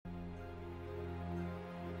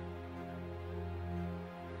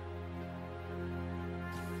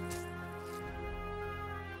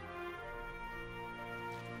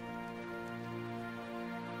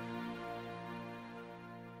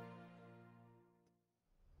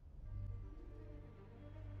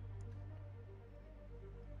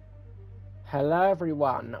Hello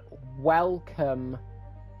everyone, welcome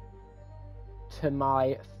to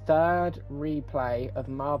my third replay of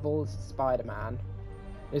Marvel's Spider-Man.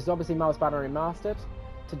 This is obviously Marvel's Spider-Man Remastered.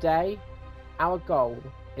 Today, our goal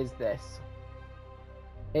is this.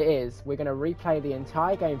 We're going to replay the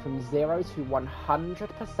entire game from 0 to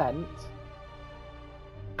 100%,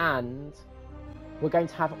 and we're going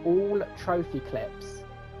to have all trophy clips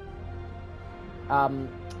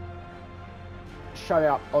show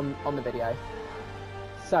up on the video.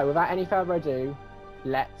 So without any further ado,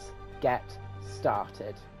 let's get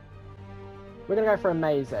started. We're gonna go for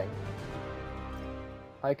amazing.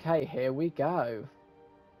 Okay, here we go.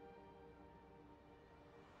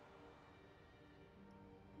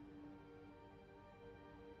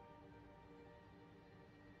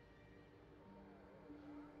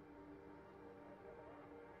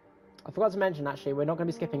 I forgot to mention, actually, we're not going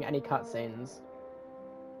to be skipping any cutscenes.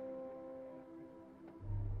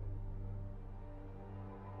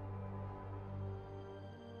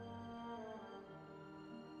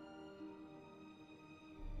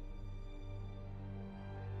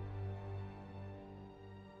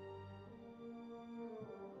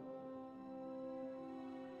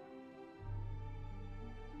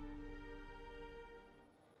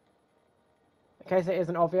 In case it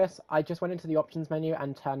isn't obvious, I just went into the options menu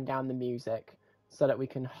and turned down the music so that we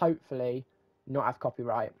can hopefully not have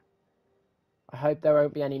copyright. I hope there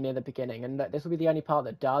won't be any near the beginning, and this will be the only part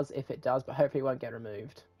that does, if it does, but hopefully it won't get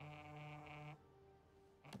removed.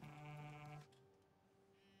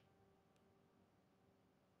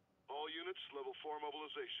 All units, level 4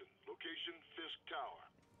 mobilization. Location, Fisk Tower.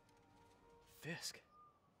 Fisk?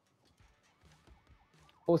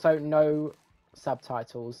 Also, no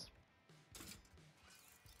subtitles.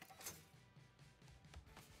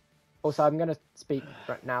 Also, I'm going to speak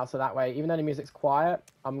right now, so that way, even though the music's quiet,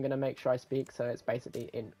 I'm going to make sure I speak so it's basically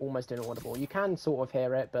almost inaudible. You can sort of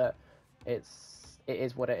hear it, but it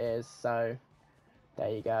is what it is, so there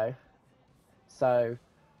you go. So,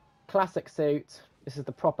 classic suit. This is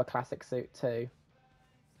the proper classic suit too.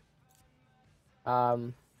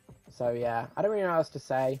 So yeah, I don't really know what else to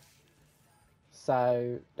say.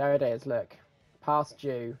 So, there it is, look. Past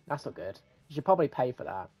due. That's not good. You should probably pay for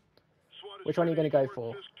that. Which one are you going to go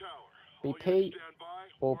for? Be Pete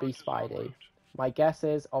or be Spidey? My guess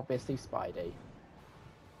is obviously Spidey.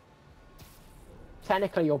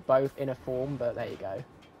 Technically you're both in a form, but there you go.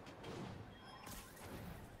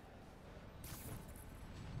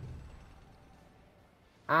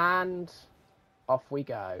 And off we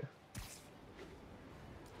go.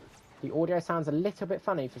 The audio sounds a little bit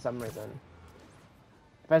funny for some reason.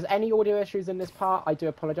 If there's any audio issues in this part, I do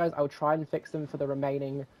apologise. I'll try and fix them for the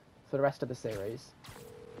rest of the series.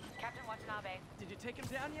 Captain Watanabe. Did you take him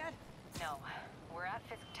down yet? No. We're at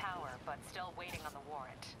Fisk Tower, but still waiting on the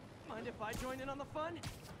warrant. Mind if I join in on the fun?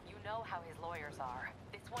 You know how his lawyers are.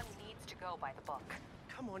 This one needs to go by the book.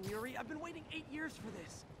 Come on, Yuri. I've been waiting 8 years for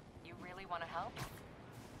this. You really want to help?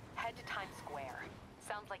 Head to Times Square.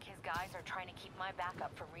 Sounds like his guys are trying to keep my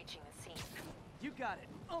backup from reaching the scene. You got it.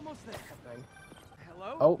 Almost there.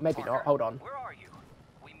 Hello? Oh, maybe Parker, not. Hold on. Where are you?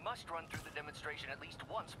 We must run through the demonstration at least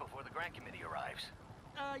once before the grant committee arrives.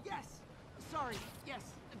 Yes. Sorry. Yes.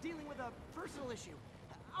 Dealing with a personal issue.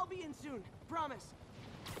 I'll be in soon. Promise.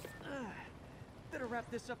 Better wrap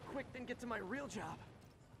this up quick than get to my real job.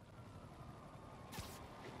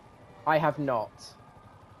 I have not.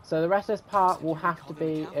 So the rest of this part will have to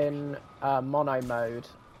be in mono mode.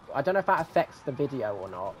 I don't know if that affects the video or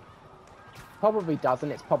not. Probably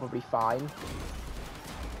doesn't. It's probably fine.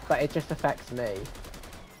 But it just affects me.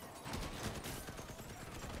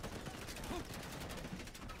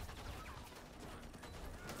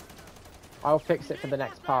 I'll fix it for the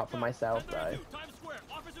next part for myself, though.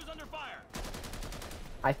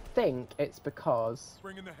 I think it's because...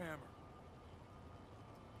 Bring in the hammer.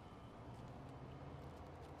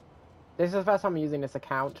 This is the first time I'm using this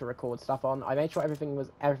account to record stuff on. I made sure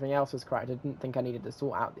everything else was correct. I didn't think I needed to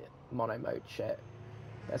sort out the mono mode shit.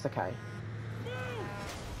 That's okay.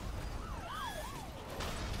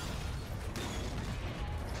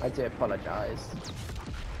 I do apologise.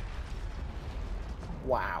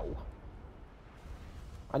 Wow.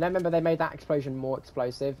 I don't remember they made that explosion more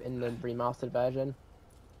explosive in the remastered version.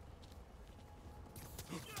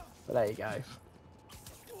 But there you go.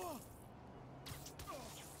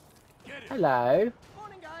 Hello.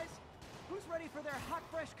 Morning, guys. Who's ready for their hot,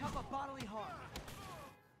 fresh cup of bodily harm?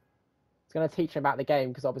 It's going to teach me about the game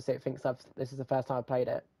because obviously it thinks this is the first time I've played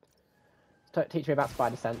it. Teach me about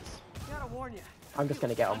Spider Sense. Gotta warn you. I'm just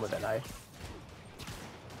going to get on with it though.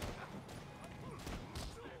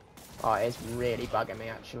 Oh, it's really bugging me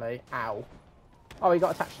actually. Ow. Oh, he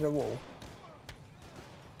got attached to the wall.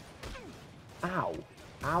 Ow.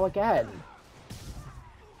 Ow again.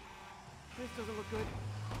 This doesn't look good.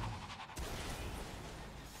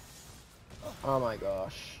 Oh my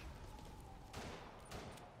gosh.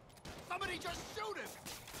 Somebody just shoot him!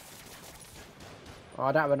 Oh,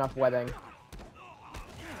 I don't have enough webbing.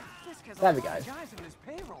 Fisk has There a we lot of go. guys on his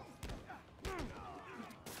payroll.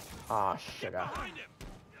 Ah, sugar.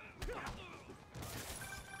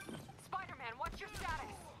 Spider-Man, what's your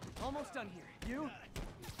status? Almost done here. You?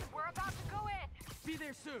 We're about to go in. Be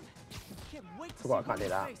there soon. Can't wait to Forgot I see can't do your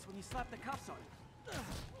that. face when you slap the cuffs on.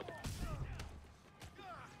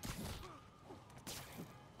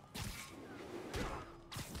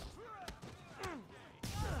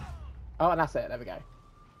 Oh, and that's it. There we go.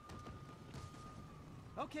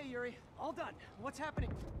 Okay, Yuri. All done. What's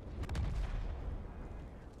happening?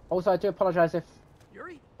 Also, I do apologise if,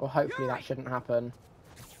 Yuri? or hopefully Yuri! that shouldn't happen.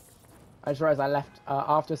 I just realised I left,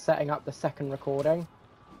 after setting up the second recording,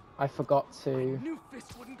 I forgot I to knew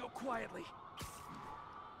Fisk wouldn't go quietly.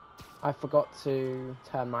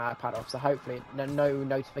 turn my iPad off, so hopefully no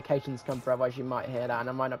notifications come through, otherwise you might hear that, and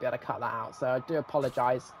I might not be able to cut that out. So I do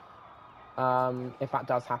apologise if that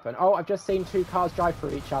does happen. Oh, I've just seen two cars drive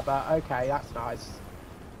through each other. Okay, that's nice.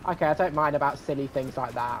 Okay, I don't mind about silly things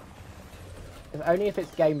like that. It's only if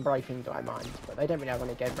it's game breaking do I mind, but they don't really have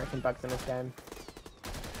any game breaking bugs in this game.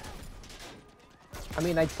 I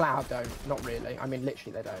mean, they flat out don't. Not really. I mean,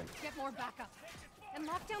 literally they don't. Get more backup. And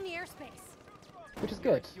lock down the airspace. Which is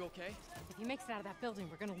good. You okay? If he makes it out of that building,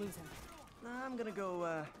 we're gonna lose him. I'm gonna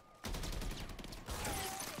go,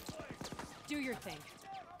 Do your thing.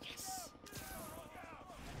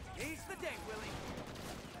 Seize the day, Willie.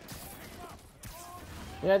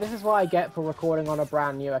 You know, this is what I get for recording on a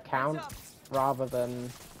brand new account, rather than,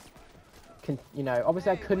 you know,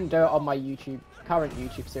 obviously I couldn't do it on my current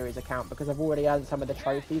YouTube series account because I've already earned some of the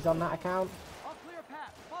trophies on that account. I'll clear a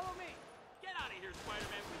path. Follow me. Get out of here,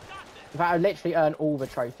 Spider-Man. We got this! In fact, I literally earned all the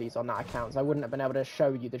trophies on that account, so I wouldn't have been able to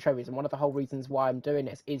show you the trophies. And one of the whole reasons why I'm doing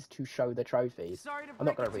this is to show the trophies. Sorry to I'm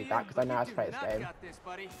not break going it to read that you, because I but know how you to do play this not game. got this,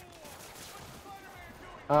 buddy.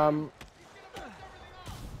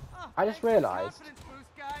 I just Thanks for the realised, confidence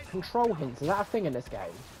boost, guys. control hints, is that a thing in this game?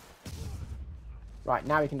 Right,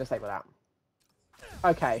 now we can disable that.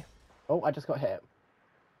 Okay. Oh, I just got hit.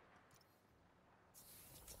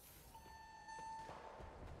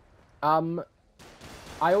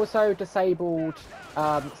 I also disabled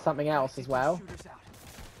something else as well. Shooters out.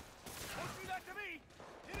 Don't do that to me!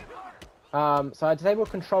 Hit him harder! So I disabled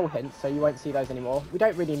control hints, so you won't see those anymore. We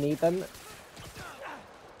don't really need them.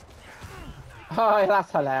 Oh,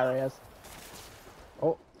 that's hilarious. Oh,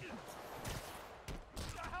 What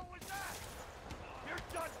the hell was that? You're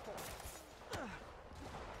done for!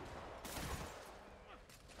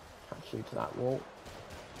 can't shoot to that wall.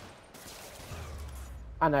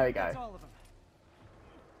 And there we go. That's all of them.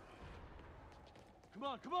 Come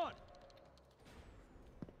on, come on!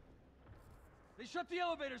 They shut the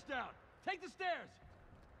elevators down! Take the stairs!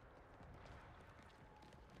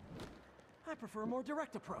 I prefer a more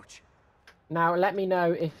direct approach. Now let me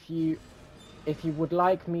know if you would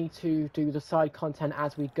like me to do the side content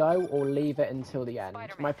as we go or leave it until the end.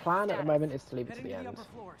 Spider-Man, My plan at the status. moment is to leave it to Heading the to the end. upper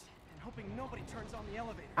floors and hoping nobody turns on the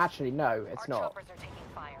elevator. Actually, no, it's Our not. choppers are taking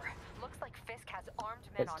fire. Looks like Fisk has armed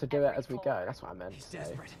men It's on to do it every as we go. floor. That's what I meant He's to say.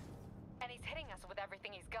 desperate. And he's hitting us with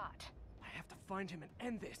everything he's got. I have to find him and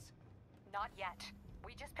end this. Not yet.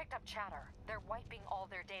 We just picked up chatter. They're wiping all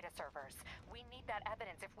their data servers. We need that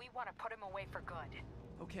evidence if we want to put him away for good.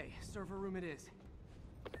 Okay, server room it is.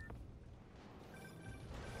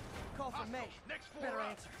 Call from May. Next floor Better up.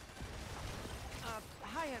 answer.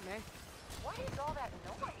 Hi, Aunt May. What is all that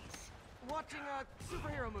noise? Watching a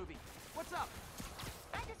superhero movie. What's up?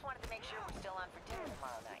 I just wanted to make sure we're still on for dinner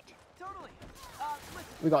tomorrow night. Totally.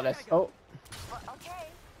 Listen. We got I this. gotta go. Oh, Well, okay.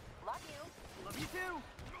 Love you. Love you too.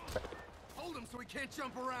 Hold him so he can't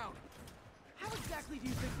jump around! How exactly do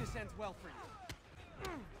you think this ends well for you?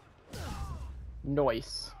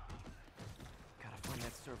 noise. Gotta find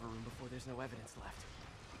that server room before there's no evidence left.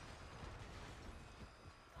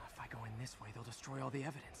 If I go in this way, they'll destroy all the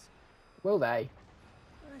evidence. Will they?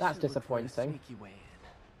 I That's should look for a disappointing. sneaky way in.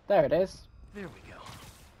 There it is. There we go.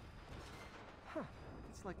 Huh.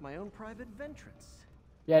 It's like my own private ventrance.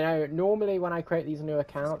 Yeah, no, normally when I create these new This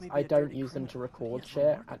accounts, may be I a don't dirty use them to criminal, but he record has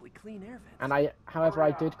shit. remarkably clean air vents. And however,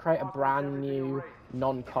 I did create a brand new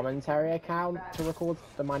non-commentary account to record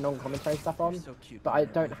my non-commentary stuff on. You're so cute, But I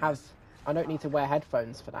Mary, don't need to wear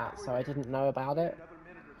headphones for that, so I didn't know about it.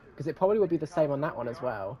 Because it probably would be the same on that one as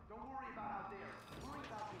well.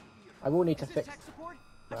 I will need to Is this fix. tech support?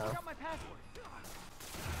 I Well. forgot my password.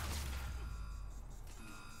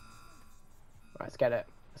 Right, let's get it.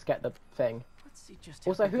 Let's get the thing. Let's see just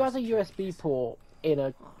how Also, big who has a this track USB is. port in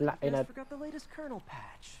a Oh, you guys a forgot the latest kernel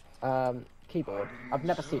patch. keyboard? I've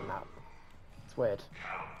never seen that. It's weird.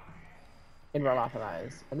 In real life, that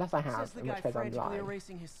is. Unless I have, Says the in guy which case I'm frantically lying.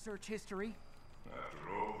 erasing his search history.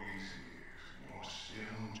 After all these years, you're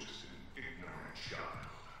still just an ignorant child.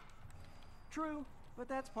 True, but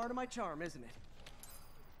that's part of my charm, isn't it?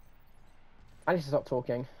 I need to stop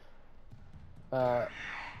talking. Keep that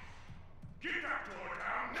door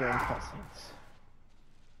down During now! cutscenes.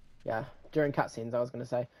 Yeah, during cutscenes, I was gonna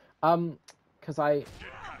say. Because Get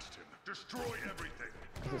past him. Destroy everything.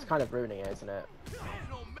 it's kind of ruining it, isn't it?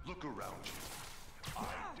 Look around you. I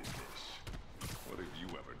did this. What have you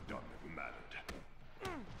ever done that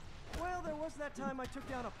mattered? Well, there was that time I took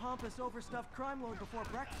down a pompous, overstuffed crime lord before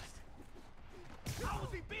breakfast. How was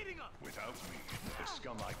he beating us? Without me, the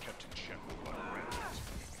scum I kept in check will run rampant.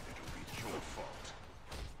 It'll be your fault.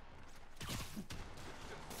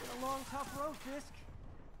 It's a long, tough road, Fisk.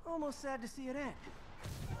 Almost sad to see it end.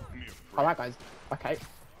 Mere Alright, guys. Okay.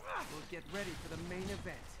 We'll get ready for the main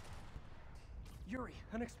event. Yuri,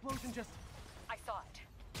 an explosion just... I saw it.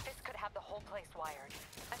 This could have the whole place wired.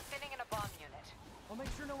 I'm sitting in a bomb unit. I'll make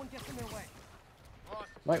sure no one gets in their way.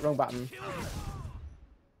 Wait, wrong button.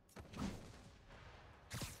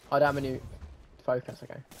 I don't have a new focus,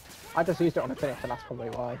 okay. I just used it on a finish, and that's probably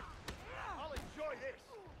why. I'll enjoy this.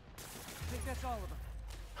 I think that's all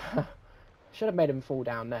of them. Should have made him fall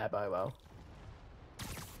down there, but oh well.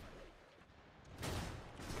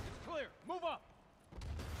 Clear. Move up.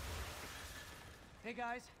 Hey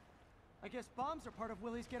guys, I guess bombs are part of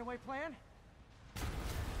Willie's getaway plan? Sounds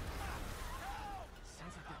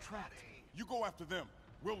like they're trapped. You go after them.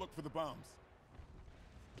 We'll look for the bombs.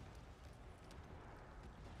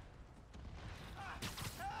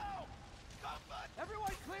 Help! Somebody!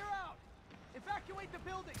 Everyone clear out! Evacuate the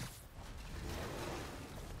building!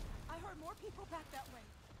 I heard more people back that way.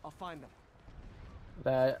 I'll find them.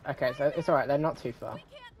 They're, okay, so it's alright, they're not too far. We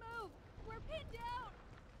can't move. We're pinned down.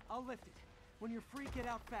 I'll lift it. When you're free, get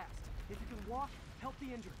out fast. If you can walk, help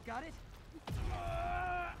the injured. Got it?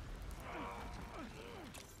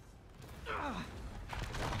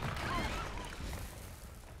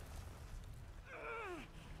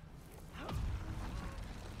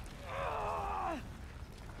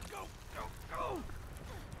 Go, go, go!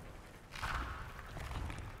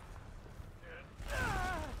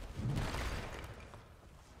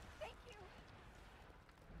 Thank you.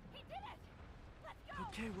 He did it. Let's go.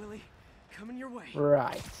 Okay, Willie. Coming your way.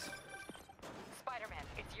 Right. Spider-Man,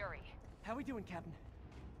 it's Yuri. How we doing, Captain?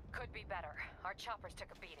 Could be better. Our choppers took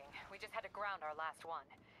a beating. We just had to ground our last one.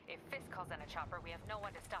 If Fisk calls in a chopper, we have no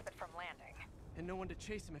one to stop it from landing. And no one to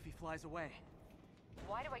chase him if he flies away.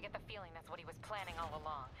 Why do I get the feeling that's what he was planning all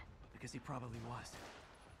along? Because he probably was.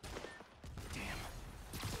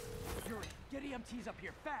 Damn. Yuri, get EMTs up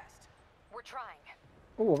here, fast! We're trying.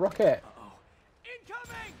 Ooh, rocket. Uh-oh.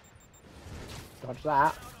 Incoming! Dodge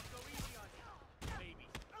that.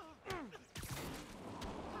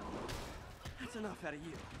 That's enough out of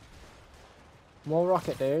you. More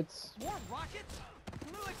rocket, dudes. More rockets?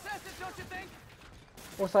 A little excessive, don't you think?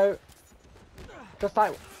 Also, just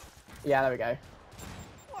like... Yeah, there we go.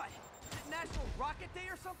 What? National Rocket Day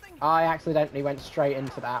or something? I accidentally went straight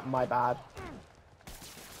into that, my bad.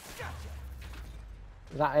 Gotcha!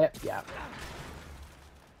 Is that it? Yeah.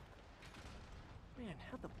 Man,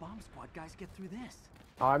 how'd the bomb squad guys get through this?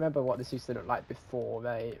 I remember what this used to look like before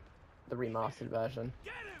the remastered version.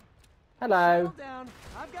 Get him! Hello! Settle down.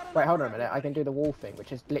 I've got Wait, enough hold for on a minute, I can do the wall thing,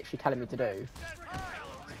 which is literally telling me to do.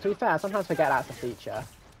 That's To be fair, I sometimes forget that's a feature.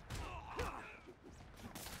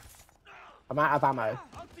 I'm out of ammo.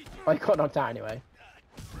 Oh, I got knocked out anyway.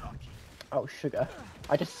 Oh, sugar.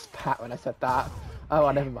 I just spat when I said that. Oh,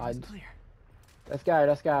 well, never mind. Clear. Let's go,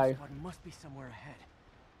 let's go. Squad must be somewhere ahead.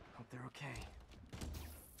 Hope they're okay.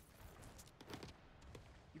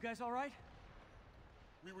 You guys all right?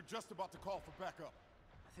 We were just about to call for backup.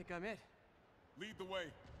 I think I'm it. Lead the way.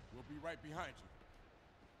 We'll be right behind you.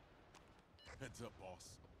 Heads up, boss.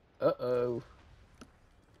 Uh-oh.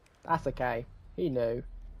 That's okay. He knew.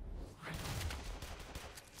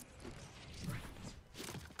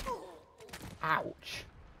 Ouch.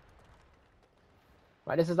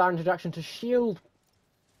 Right, this is our introduction to shield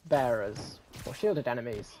bearers. Or shielded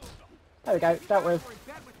enemies. There we go, dealt with. Were in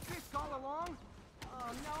bed with Fisk all along? Oh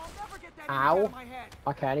no, I'll never get that image Ow. out of my head.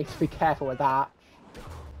 Okay, I need to be careful with that.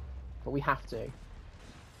 But we have to.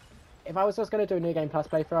 If I was just going to do a New Game Plus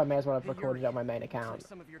playthrough, I may as well have Hey, recorded Yuri. it on my main Looks like account.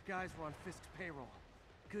 some of your guys were on Fisk's payroll.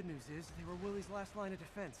 Good news is, they were Willie's last line of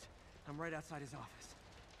defense. I'm right outside his office.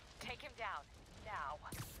 Take him down. Now.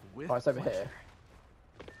 With Oh, it's over pleasure.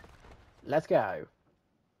 here. Let's go.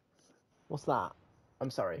 What's that? I'm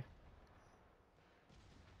sorry.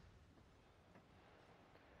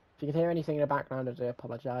 If you can hear anything in the background, I do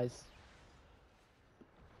apologise.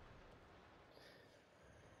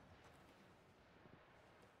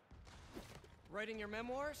 Writing your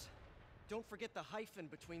memoirs? Don't forget the hyphen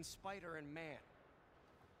between spider and man.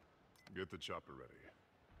 Get the chopper ready.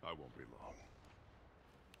 I won't be long.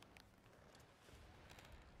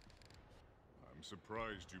 I'm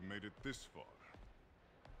surprised you made it this far.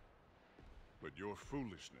 But your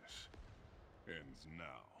foolishness ends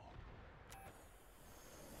now.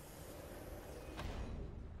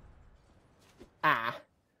 Ah.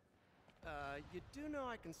 You do know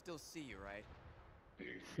I can still see you, right? 8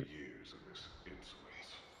 years of this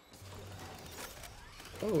insolence.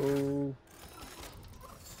 Oh.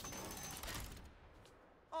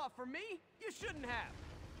 Oh, for me? You shouldn't have.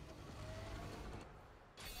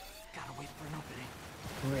 Gotta wait for an opening.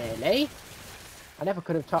 Really? I never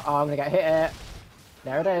could have oh, I'm gonna get hit it.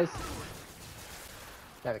 There it is.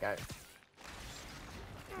 There we go.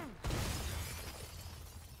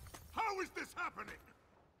 How is this happening?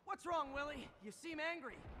 What's wrong, Willie? You seem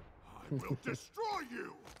angry. I will destroy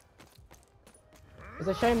you! It's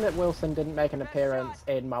a shame that Wilson didn't make an appearance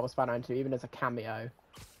in Marvel Spider-Man 2, even as a cameo.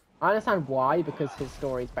 I understand why, because his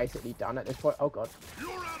story's basically done at this point. Oh god.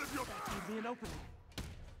 You're out of your... Give me an opening.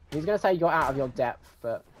 He's gonna say you're out of your depth,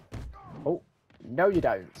 but... Oh, no you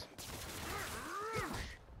don't.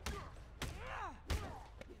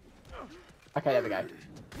 Okay, there we go.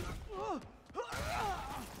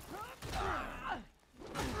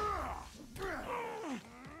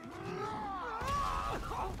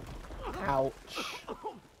 Ouch.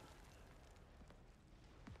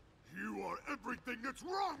 You are everything that's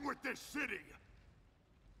wrong with this city!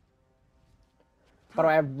 By the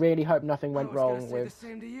way, I really hope nothing went I was gonna wrong say with the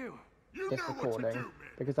same to you. You this know what to recording, do, man.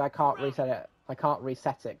 because I can't reset it. I can't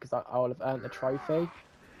reset it because I'll have earned the trophy.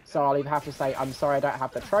 So I'll either have to say I'm sorry I don't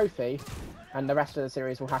have the trophy, and the rest of the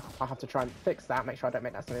series I'll have to try and fix that, make sure I don't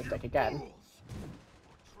make that same mistake again. Fools!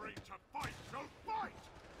 Trained to fight, so fight!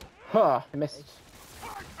 Huh, I missed. I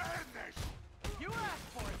can this! You asked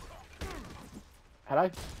for it. Hello?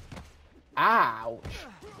 Ouch.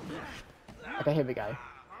 Okay, here we go.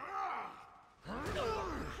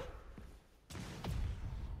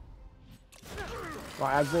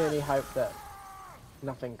 Right, I really hope that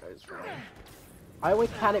nothing goes wrong. I always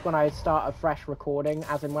panic when I start a fresh recording,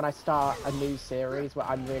 as in when I start a new series where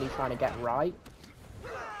I'm really trying to get right.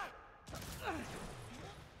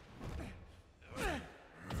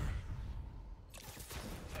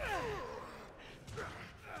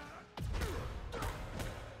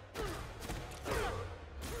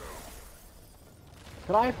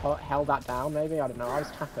 Could I have held that down, maybe? I don't know, I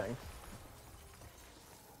was tapping.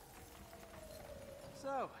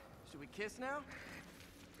 So, should we kiss now?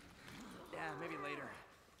 Yeah, maybe later.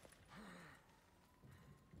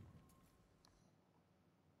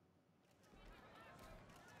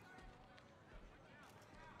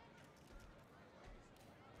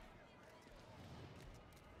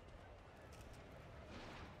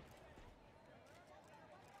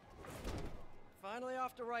 Finally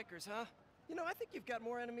off to Rikers, huh? You know, I think you've got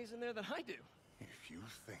more enemies in there than I do. If you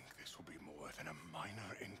think this will be more than a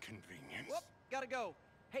minor inconvenience... Whoop, gotta go.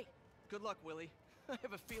 Hey, good luck, Willie. I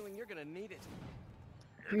have a feeling you're gonna need it.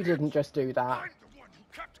 You didn't just do that. I'm the one who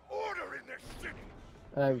kept order in this city!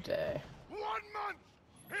 Oh dear. 1 month!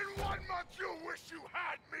 In 1 month you'll wish you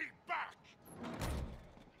had me back!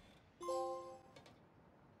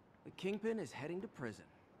 The Kingpin is heading to prison.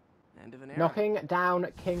 End of an era. Knocking down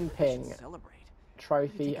Kingpin. Celebrate.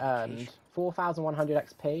 Trophy earned. 4,100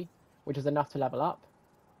 XP, which is enough to level up.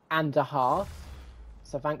 And a half.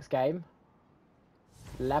 So thanks, game.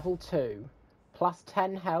 Level 2. Plus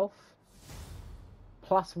 10 health.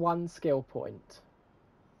 Plus 1 skill point.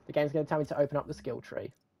 The game's going to tell me to open up the skill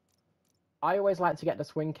tree. I always like to get the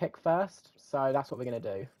swing kick first, so that's what we're going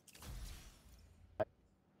to do.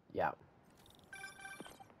 Yeah.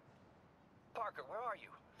 Parker, where are you?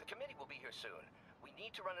 The committee will be here soon. We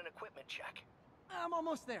need to run an equipment check. I'm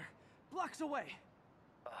almost there. Blocks away.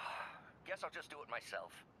 Guess I'll just do it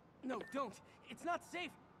myself. No, don't. It's not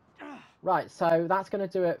safe. Right, so that's going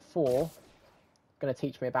to do it for... Going to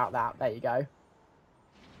teach me about that. There you go.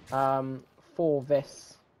 For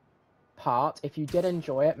this part. If you did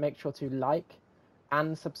enjoy it, make sure to like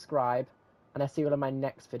and subscribe. And I'll see you all in my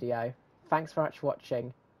next video. Thanks very much for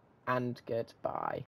watching, and goodbye.